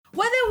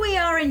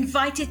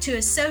invited to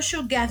a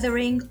social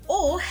gathering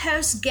or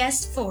host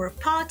guests for a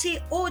party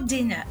or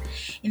dinner.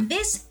 In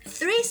this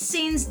three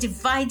scenes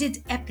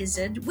divided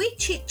episode, we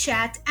chit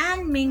chat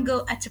and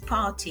mingle at a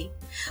party.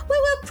 We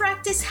will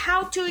practice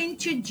how to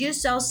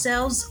introduce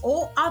ourselves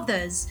or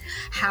others,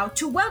 how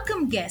to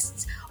welcome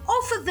guests,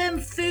 offer them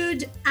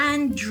food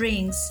and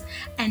drinks,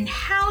 and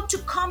how to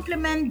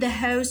compliment the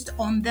host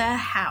on their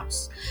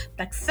house.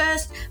 But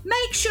first,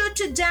 make sure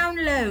to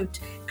download,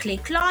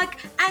 click like,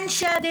 and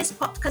share this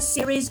podcast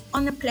series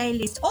on a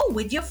playlist or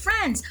with your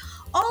friends.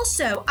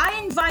 Also, I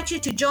invite you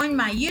to join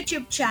my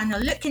YouTube channel,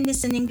 Look and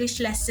Listen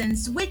English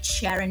Lessons with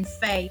Sharon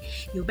Faye.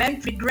 You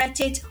won't regret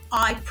it,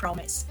 I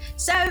promise.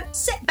 So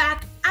sit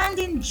back and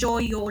enjoy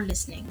your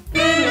listening.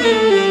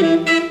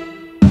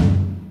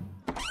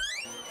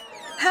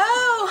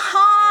 Oh,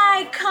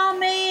 hi,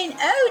 come in.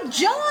 Oh,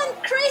 John,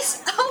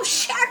 Chris, oh,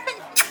 Sharon.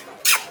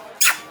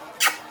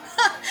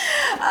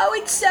 Oh,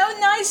 it's so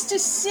nice to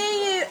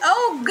see you.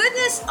 Oh,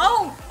 goodness.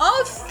 Oh,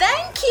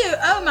 thank you.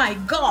 Oh, my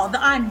God,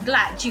 I'm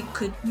glad you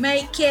could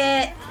make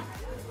it.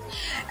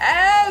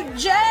 Oh,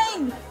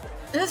 Jane,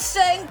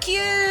 thank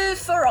you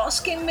for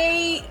asking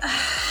me.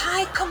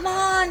 Hi, come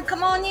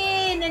on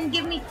in and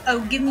give me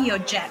your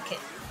jacket.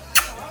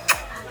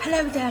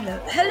 Hello there.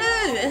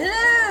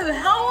 Hello.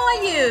 How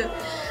are you?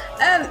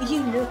 Oh,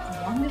 you look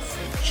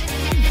wonderful,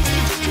 Jane.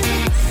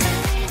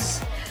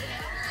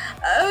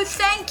 Oh,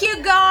 thank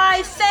you,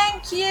 guys.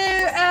 Thank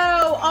you.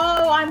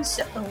 I'm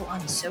so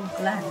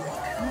glad.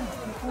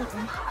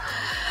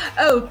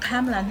 Oh,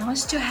 Pamela,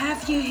 nice to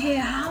have you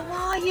here. How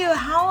are you?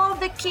 How are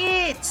the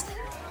kids?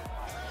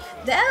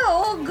 They're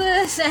all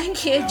good,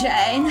 thank you,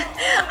 Jane.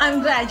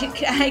 I'm glad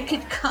I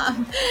could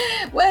come.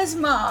 Where's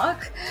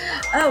Mark?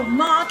 Oh,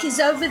 Mark is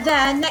over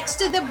there next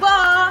to the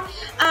bar.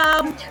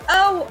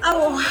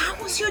 How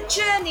was your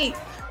journey?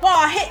 Well,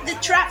 I hit the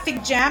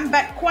traffic jam,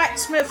 but quite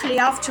smoothly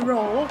after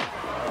all.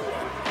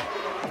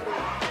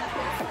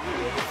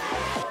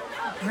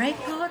 Great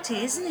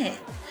party, isn't it?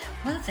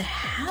 Well, the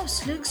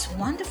house looks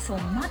wonderful,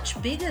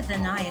 much bigger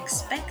than I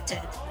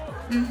expected.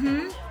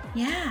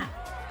 Yeah,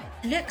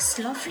 looks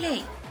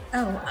lovely.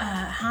 Oh,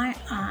 hi,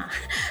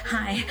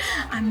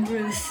 I'm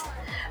Ruth.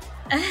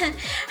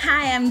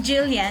 Hi, I'm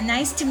Julia.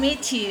 Nice to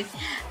meet you.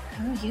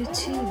 Oh, you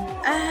too.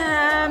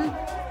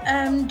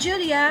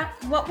 Julia,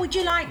 what would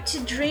you like to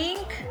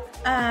drink?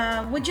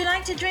 Would you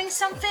like to drink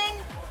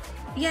something?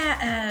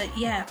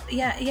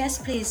 Yes,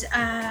 please.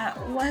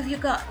 What have you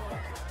got?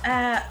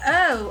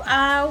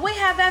 We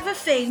have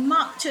everything.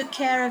 Mark took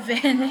care of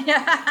it.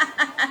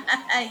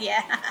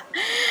 Yeah.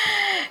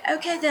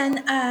 Okay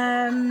then,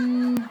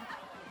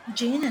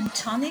 gin and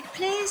tonic,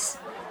 please.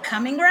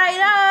 Coming right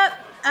up.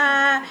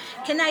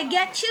 Can I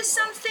get you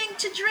something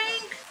to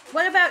drink?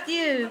 What about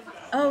you?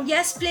 Oh,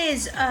 yes,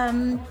 please.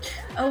 I'd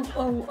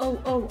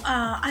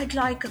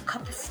like a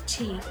cup of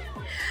tea.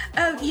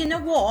 Oh, you know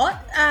what?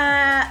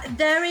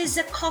 There is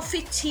a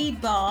coffee tea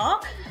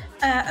bar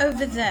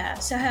over there,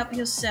 so help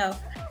yourself.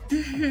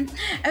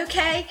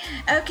 Okay,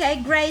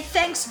 great.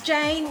 Thanks,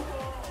 Jane.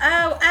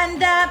 Oh, and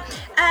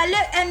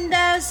look, and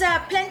there's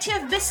plenty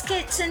of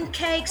biscuits and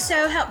cake,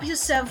 so help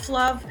yourself,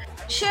 love.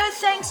 Sure,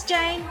 thanks,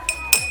 Jane.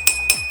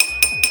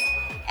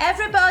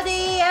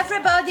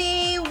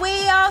 Everybody,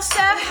 we are so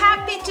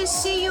happy to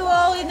see you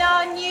all in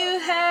our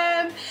new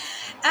home.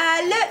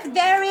 Look,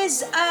 there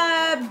is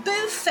a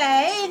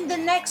buffet in the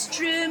next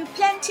room,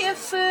 plenty of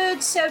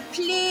food, so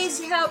please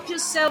help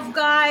yourself,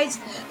 guys.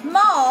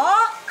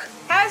 Mark,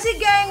 how's it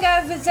going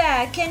over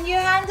there? Can you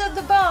handle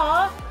the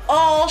bar?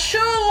 Oh,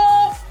 sure,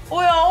 love.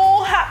 We're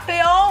all happy,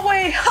 aren't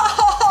we?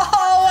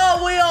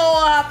 Well, we're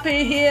all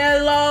happy here,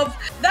 love.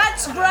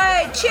 That's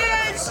great.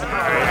 Cheers.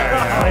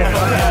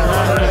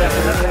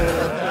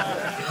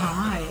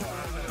 Hi,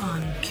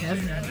 I'm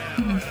Kevin.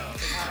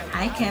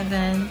 Hi,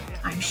 Kevin.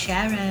 I'm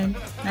Sharon.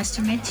 Nice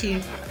to meet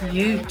you.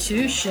 You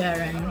too,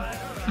 Sharon.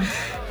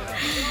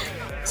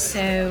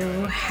 So,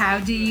 how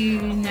do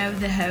you know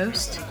the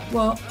host?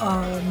 Well,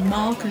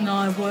 Mark and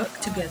I work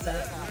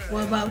together.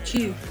 What about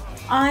you?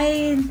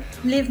 I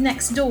live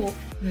next door.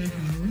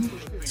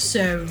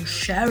 So,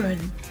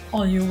 Sharon,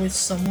 are you with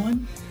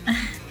someone?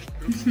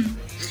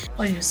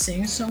 Are you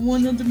seeing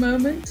someone at the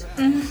moment?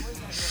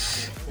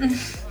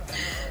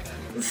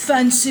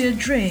 Fancy a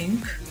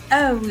drink?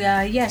 Oh,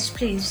 yes,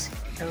 please.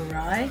 All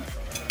right.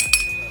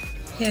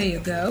 Here you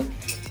go.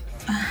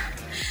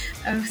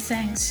 Oh,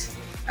 thanks.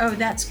 Oh,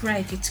 that's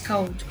great. It's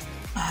cold.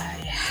 I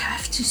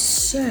have to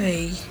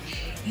say,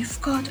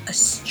 you've got a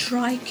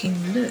striking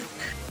look.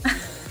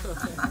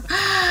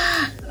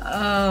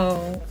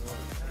 Oh,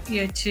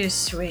 you're too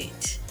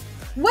sweet.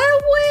 Where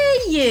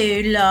were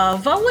you,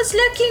 love? I was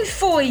looking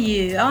for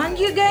you. Aren't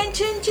you going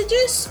to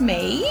introduce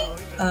me?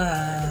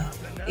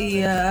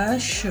 Yeah,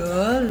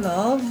 sure,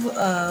 love.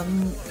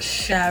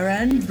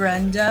 Sharon,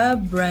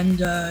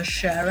 Brenda,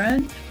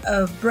 Sharon.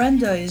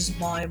 Brenda is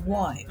my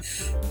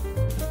wife.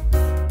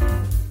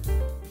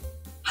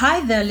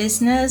 Hi there,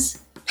 listeners.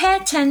 Pay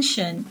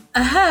attention.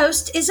 A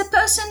host is a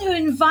person who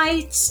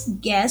invites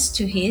guests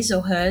to his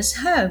or her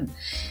home.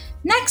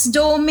 Next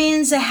door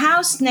means a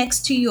house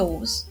next to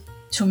yours.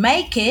 To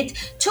make it,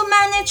 to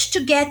manage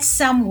to get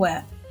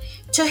somewhere.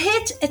 To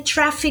hit a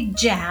traffic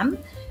jam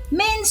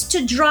means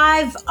to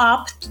drive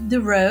up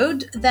the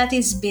road that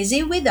is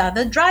busy with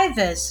other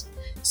drivers.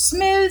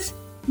 Smooth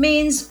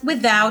means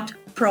without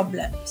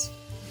problems.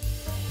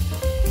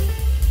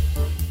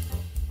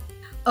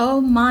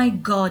 Oh my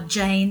God,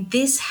 Jane,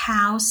 this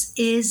house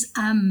is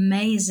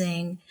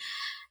amazing.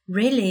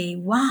 Really,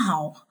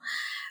 wow.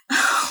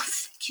 Oh,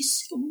 thank you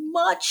so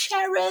much,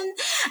 Sharon.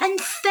 And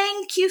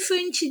thank you for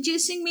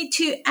introducing me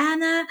to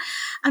Anna.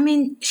 I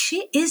mean,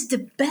 she is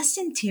the best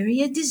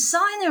interior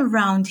designer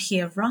around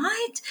here,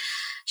 right?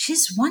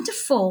 She's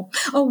wonderful.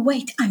 Oh,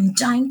 wait, I'm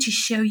dying to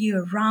show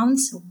you around,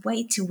 so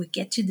wait till we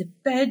get to the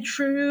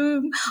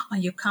bedroom. Are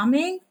you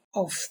coming?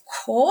 Of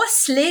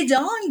course, lead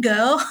on,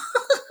 girl.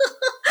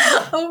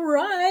 All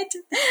right.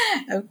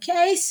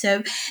 Okay,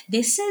 so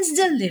this is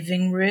the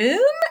living room,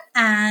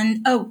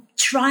 and oh,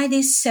 try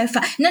this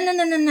sofa. No.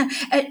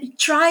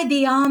 Try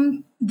the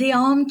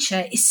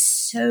armchair. It's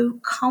so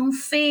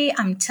comfy.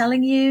 I'm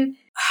telling you.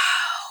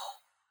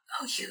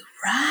 Oh, you're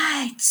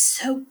right.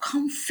 So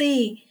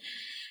comfy,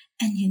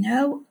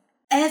 and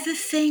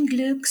everything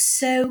looks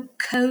so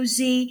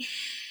cozy.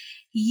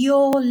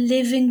 Your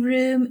living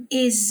room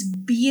is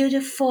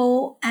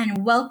beautiful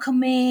and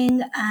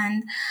welcoming,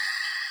 and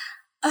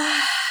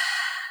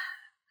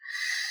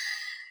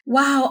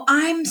wow,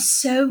 I'm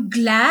so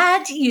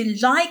glad you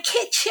like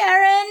it,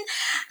 Sharon.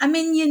 I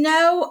mean, you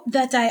know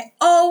that I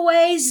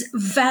always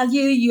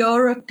value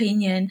your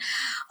opinion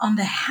on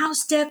the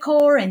house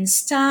decor and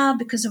style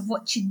because of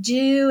what you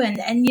do,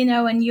 and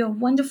you're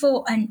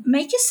wonderful, and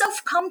make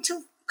yourself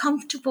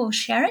comfortable,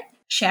 Sharon.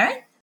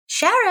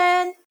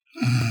 Sharon.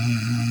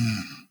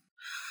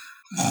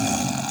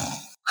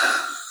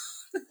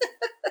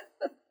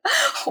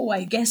 Oh,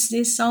 I guess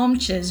this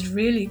armchair is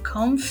really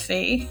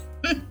comfy.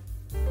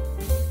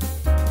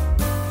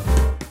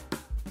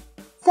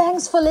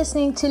 Thanks for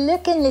listening to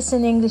Look and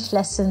Listen English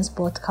Lessons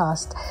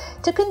podcast.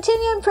 To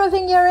continue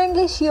improving your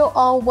English, you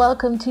are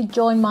welcome to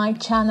join my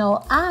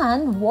channel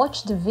and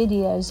watch the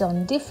videos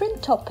on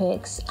different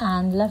topics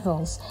and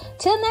levels.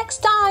 Till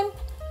next time,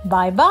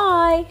 bye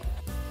bye.